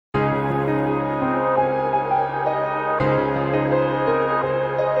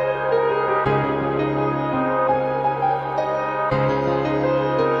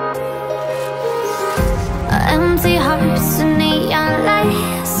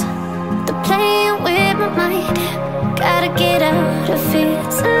night. Gotta get out of here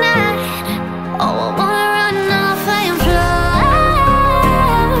tonight. Oh, I wanna run off and fly.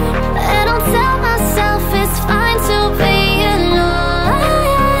 And I'll tell myself it's fine to be alone,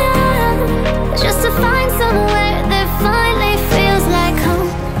 just to find somewhere that finally feels like home.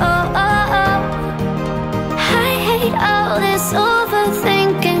 Oh, oh, oh. I hate all this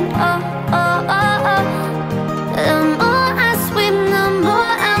overthinking. Oh, oh, oh, oh. The more I swim, the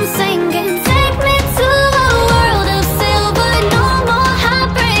more I'm sinking. Take me to a world of silver. No more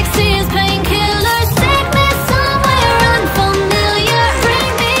heartbreaks, tears, painkillers. Take me somewhere unfamiliar.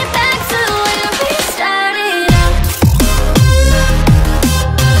 Bring me back to where we started out.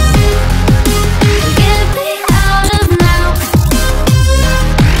 Get me out of now,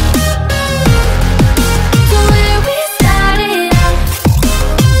 to where we started out.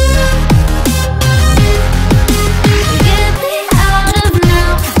 Get me out of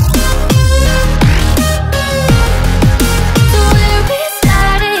now, to where we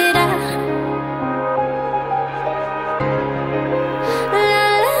started out. La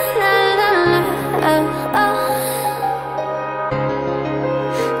la la la, oh, oh.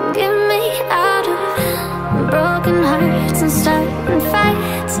 Get me out of broken hearts and starting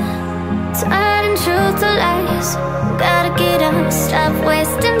fights, turning truth to lies. Gotta get up, stop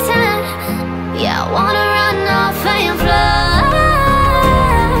wasting time. Yeah, I wanna run off and fly.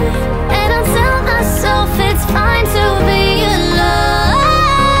 And I'll tell myself it's fine to be alone,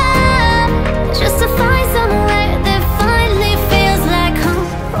 just to find somewhere that finally feels like home.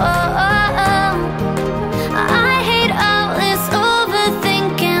 Oh, oh, oh. I hate all this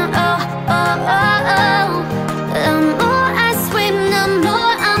overthinking. Oh, oh, oh, oh. The more I swim, the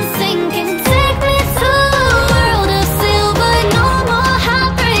more I'm sinking. Take me to a world of silver. No more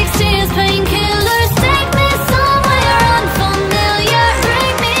heartbreaks, tears, painkillers. Take me somewhere unfamiliar.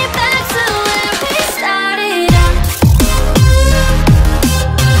 Bring me back to where we started out.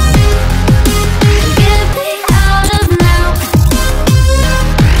 Get me out of now,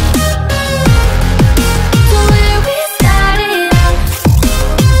 to where we started out.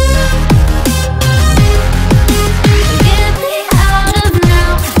 Get me out of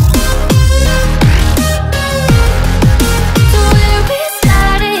now, to where we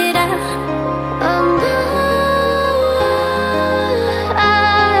started out. Oh,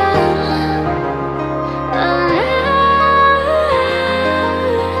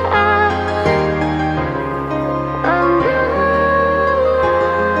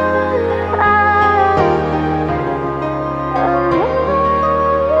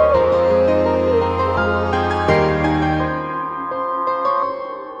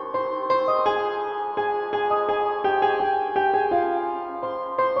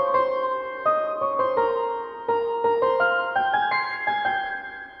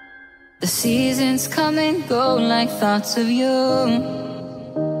 The seasons come and go like thoughts of you,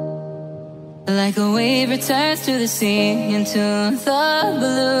 like a wave returns to the sea into the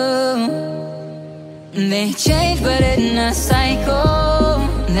blue. They change but in a cycle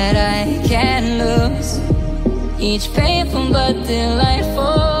that I can't lose. Each painful but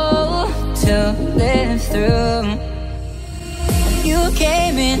delightful to live through. You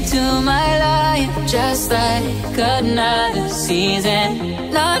came into my life just like another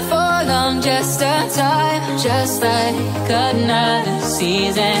season. Not for long, just a time, just like another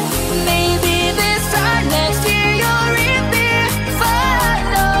season. Maybe this time next year you'll reappear for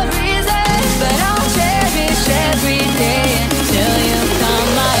no reason, but I'll cherish every day until you come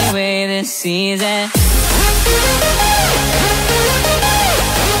my way this season.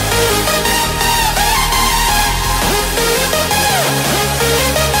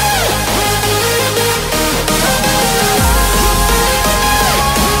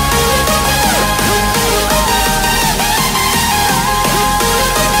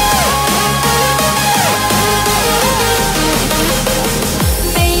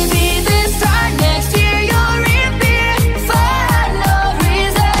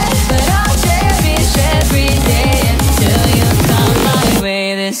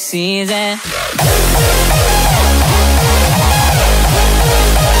 Season.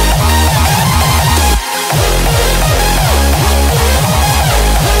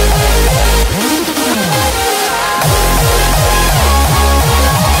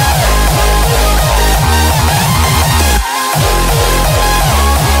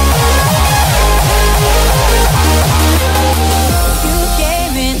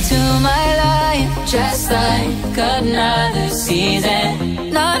 Just like another season.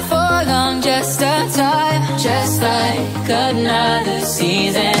 Not for long, just a time. Just like another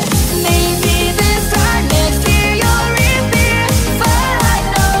season. Maybe this time next year you'll reappear for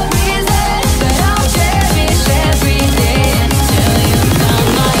no reason, but I'll cherish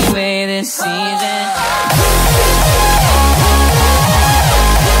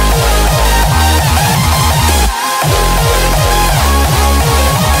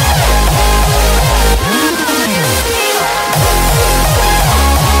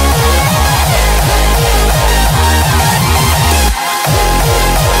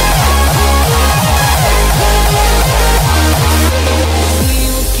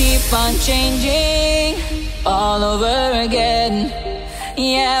keep on changing all over again.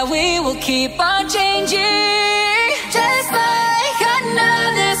 Yeah, we will keep on changing, just like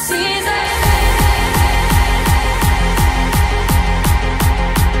another season.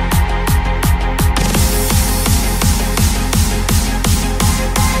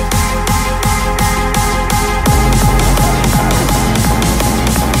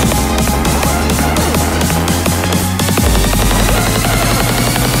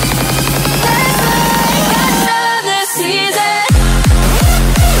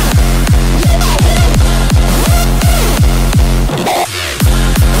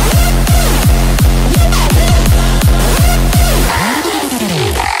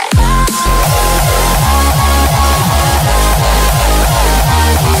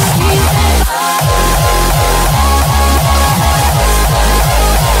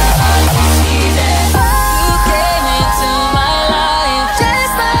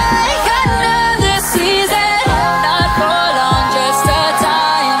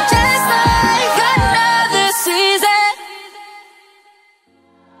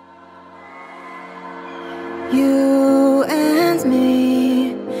 You and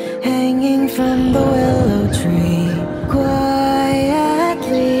me, hanging from the willow tree, quietly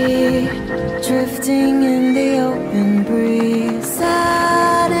drifting in the open breeze.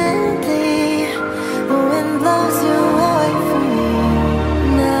 Suddenly, the wind blows you away from me.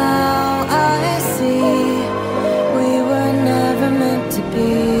 Now I see we were never meant to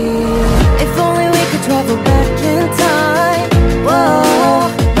be. If only we could travel back in time. Whoa,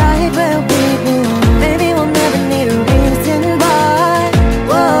 right where we belong. Maybe we'll never need a reason why.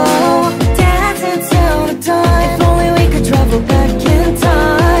 Whoa, dance into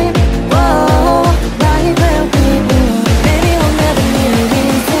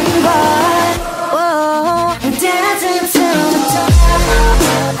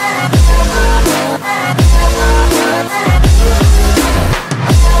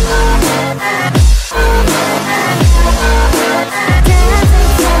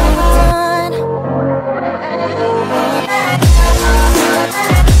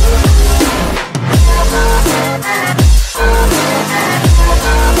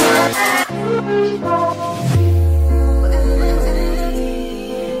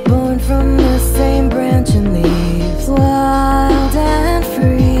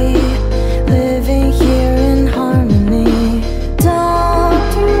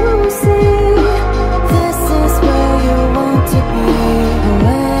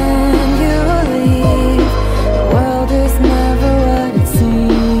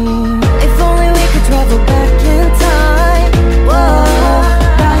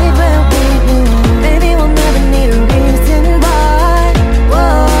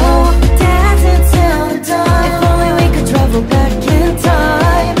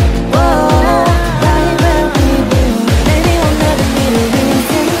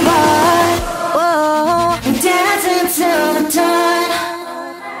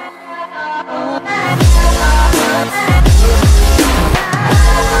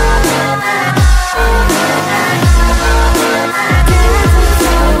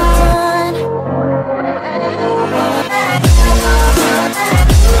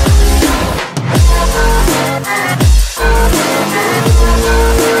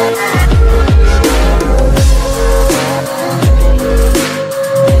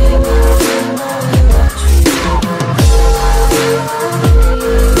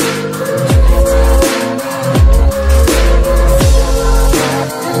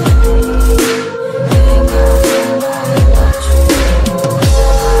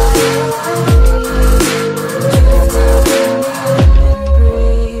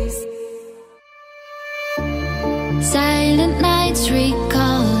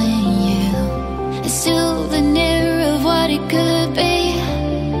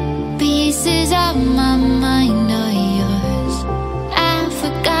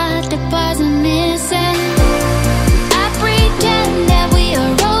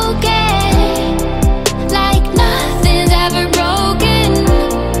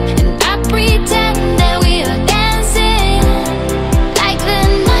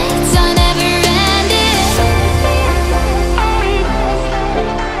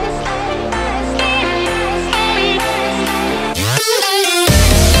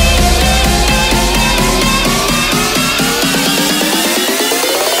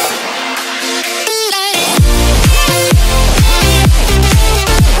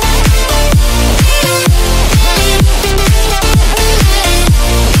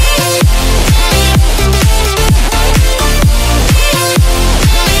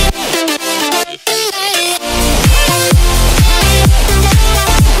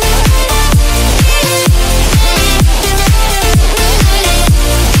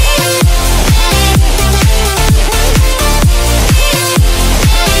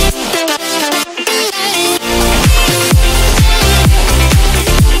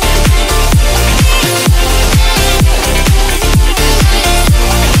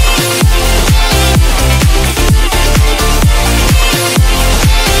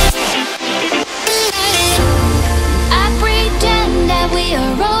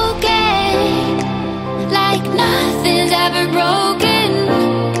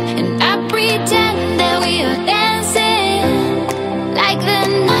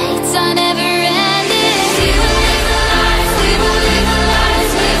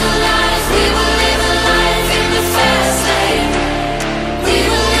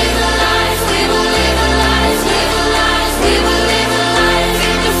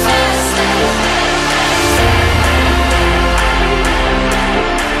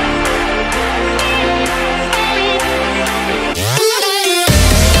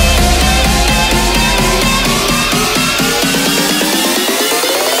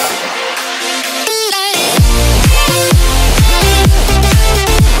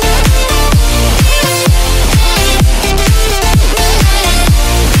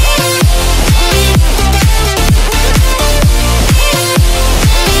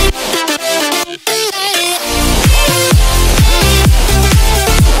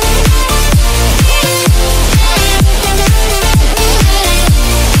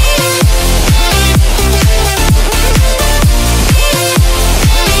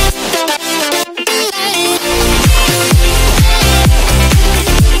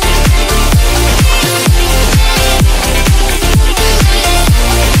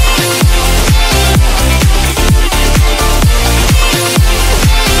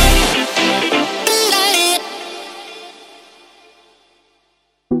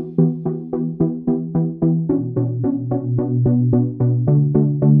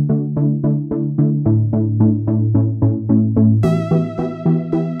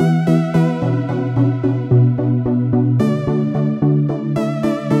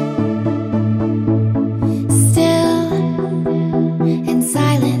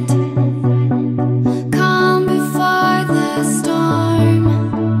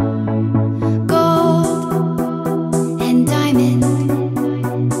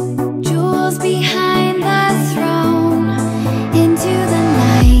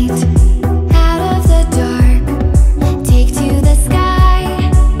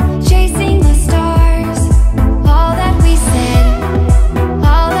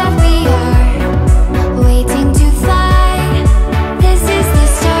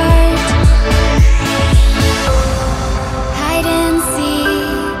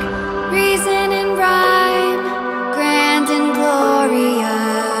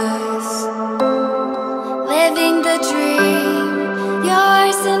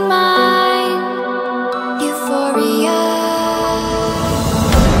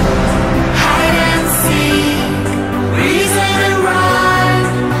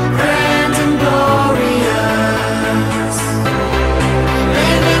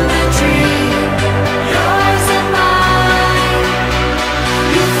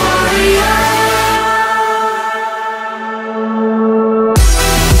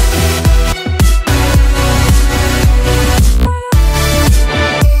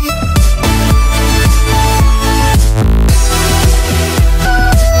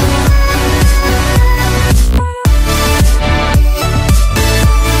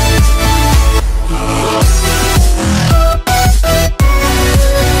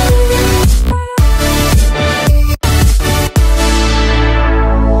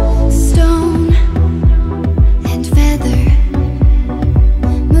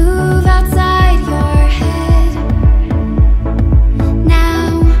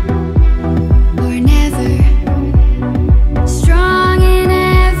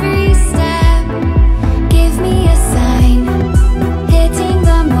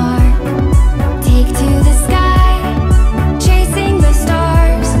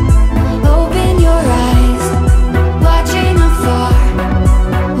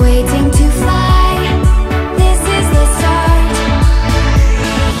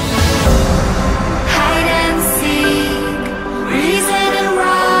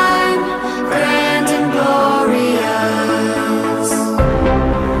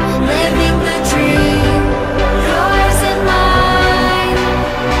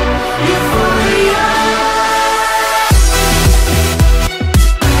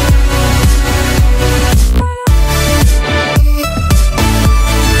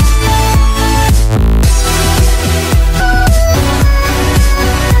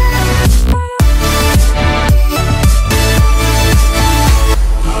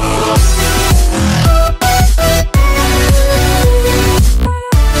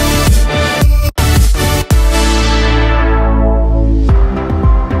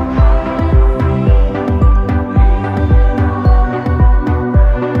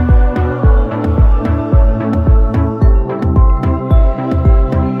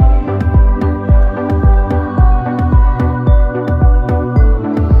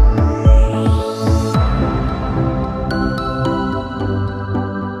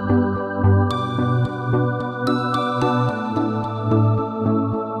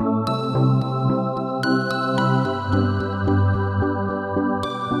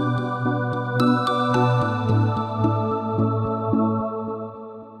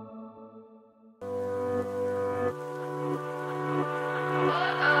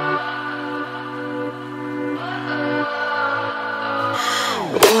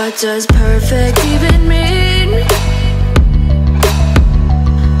What does perfect even mean?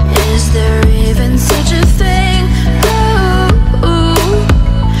 Is there even such a thing? Ooh,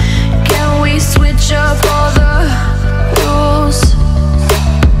 can we switch up all the rules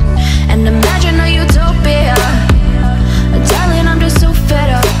and imagine a utopia? Darling, I'm just so fed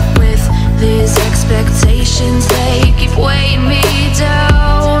up with these expectations. They keep weighing me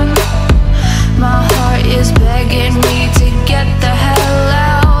down. My heart is begging me to get the hell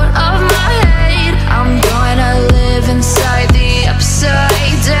out of my head. I'm gonna live inside the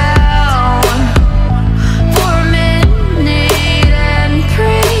upside down for a minute and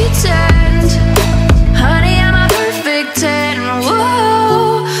pretend, honey, I'm a perfect 10.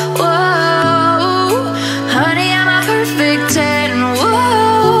 Whoa, whoa, honey, I'm a perfect 10.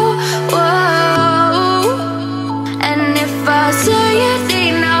 Whoa, whoa, and if I say it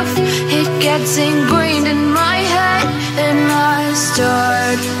enough, it gets ingrained in my head, and I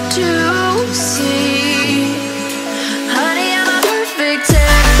start to see, honey, I'm a perfect 10.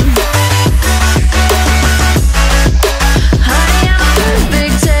 Honey, I'm a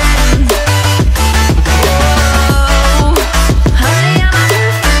perfect 10. Whoa, honey, I'm a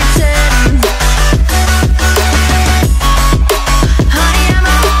perfect 10. Honey, I'm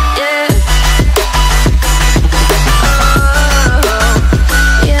a, yeah.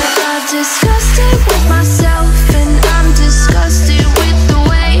 Yeah, I've discussed it with myself, and I'm disgusted with the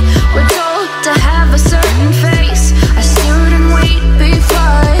way we're told to have a certain face, a certain weight,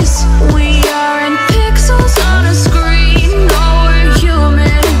 because we aren't pixels on a screen. No, we're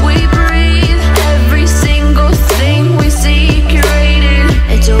human, we breathe. Every single thing we see curated,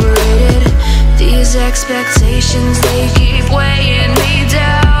 it's overrated. These expectations, they keep weighing me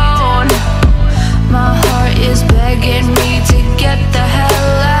down. My heart is begging me to get the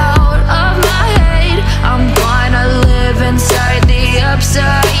hell out of my head. I'm gonna live inside the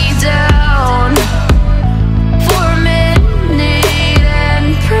upside down for a minute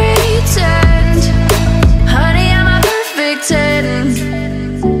and pretend, honey, I'm a perfect 10.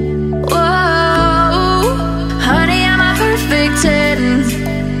 Whoa, honey, I'm a perfect 10.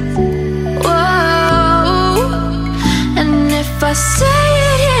 Whoa, and if I say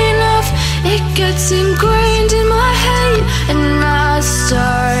it enough, it gets ingrained in my head, and I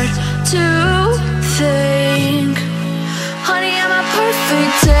start to think, honey, I'm a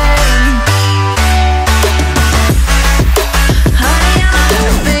perfect 10. Honey, I'm a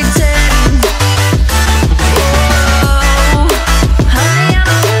perfect 10. Whoa, honey, I'm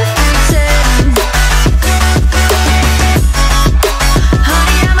a perfect 10.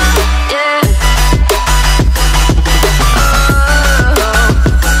 Honey, I'm a, yeah.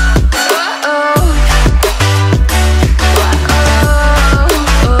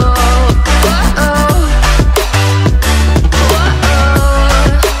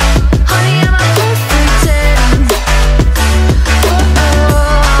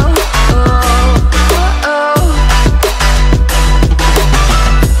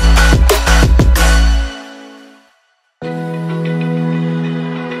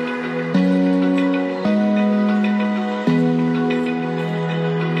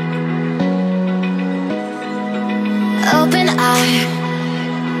 Open eye,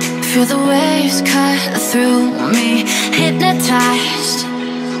 feel the waves cut through me, hypnotized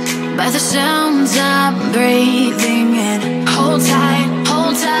by the sounds I'm breathing in. Hold tight,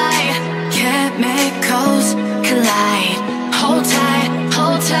 chemicals collide. Hold tight,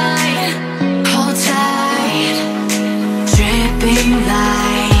 hold tight, hold tight. Dripping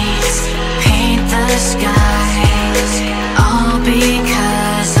lights paint the skies, all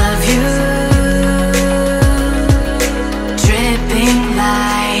because of you. Dripping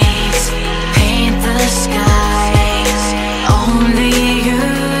lights paint the skies, only you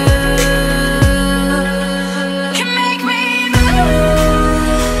can make me move.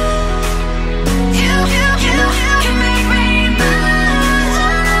 You can make me move.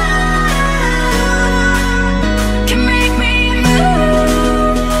 Can make me move.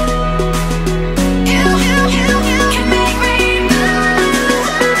 You can make me move.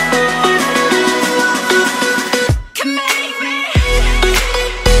 Can make me.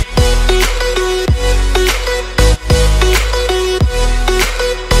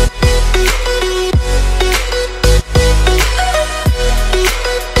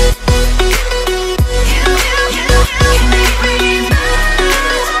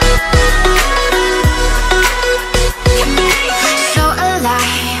 So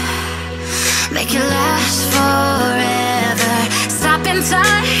alive, make it last forever. Stop in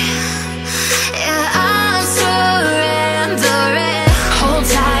time, yeah, I'm surrendering. Hold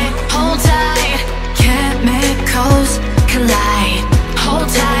tight, chemicals collide. Hold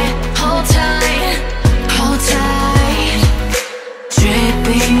tight.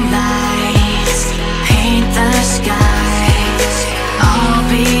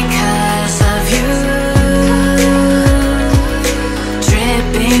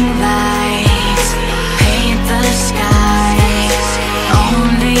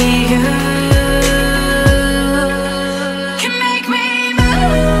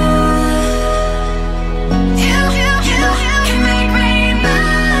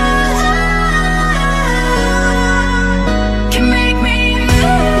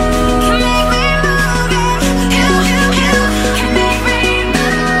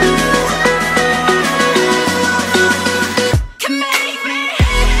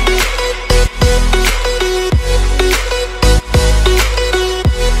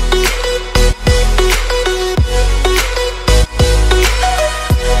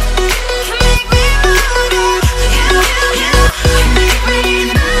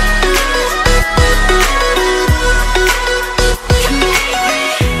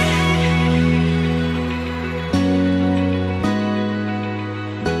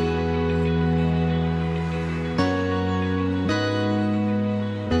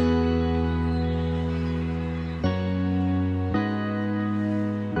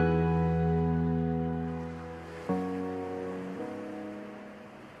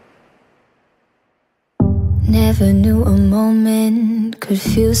 Never knew a moment could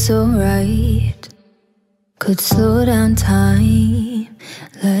feel so right, could slow down time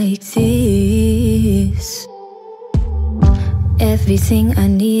like this. Everything I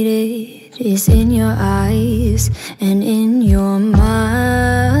needed is in your eyes and in your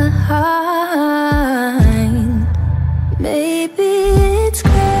mind. Maybe it's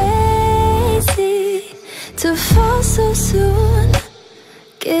crazy to fall so soon,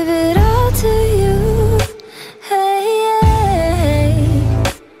 give it all to you. Hey, hey.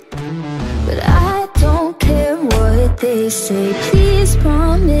 But I don't care what they say. Please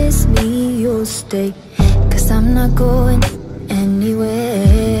promise me you'll stay, 'cause I'm not going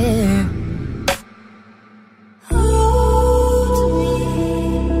anywhere. Hold me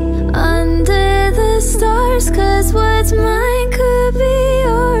under the stars, 'cause what's mine could be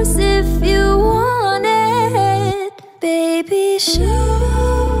yours if you want it. Baby, show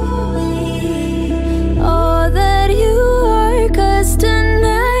me all that you are, 'cause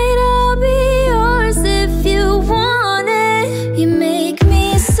tonight I'll be yours if you want it. You make me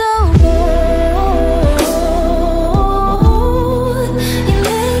so bold, you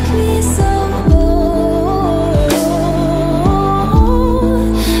make me so bold,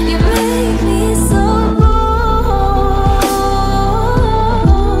 you make me so bold,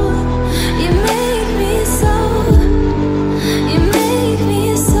 you make me so, you make me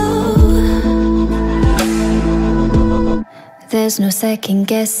so. There's no second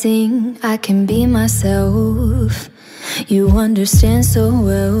guessing, I can be myself. You understand so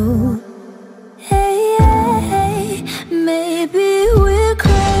well. Hey, hey, maybe we're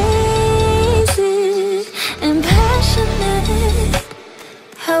crazy and passionate,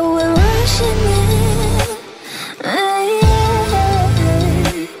 how we're rushing it. Hey,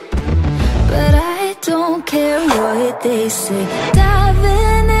 hey, but I don't care what they say.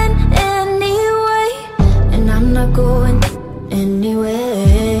 Diving in anyway, and I'm not going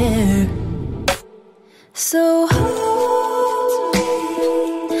anywhere. So hold me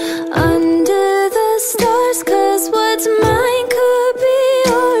under the stars, 'cause what's mine could be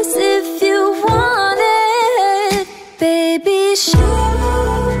yours if you want it. Baby, show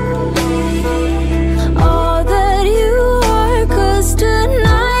me all that you are, 'cause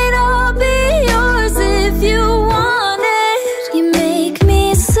tonight I'll be yours if you want it. You make me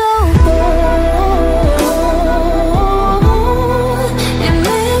so bold, you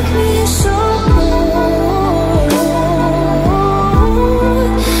make me so bold,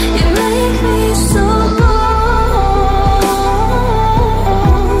 you make me so bold,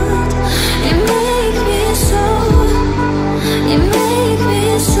 you make me so, you make me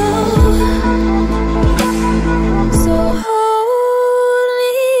so. So hold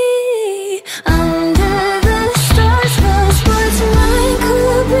me under the stars, 'cause what's mine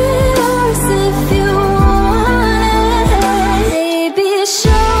could be yours if you want it. Baby,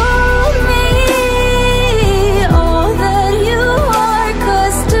 show me all that you are,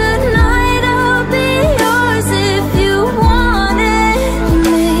 'cause tonight I'll be yours if you want it. You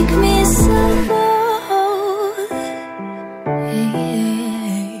make me so bold,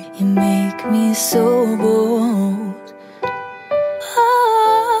 yeah, you make me so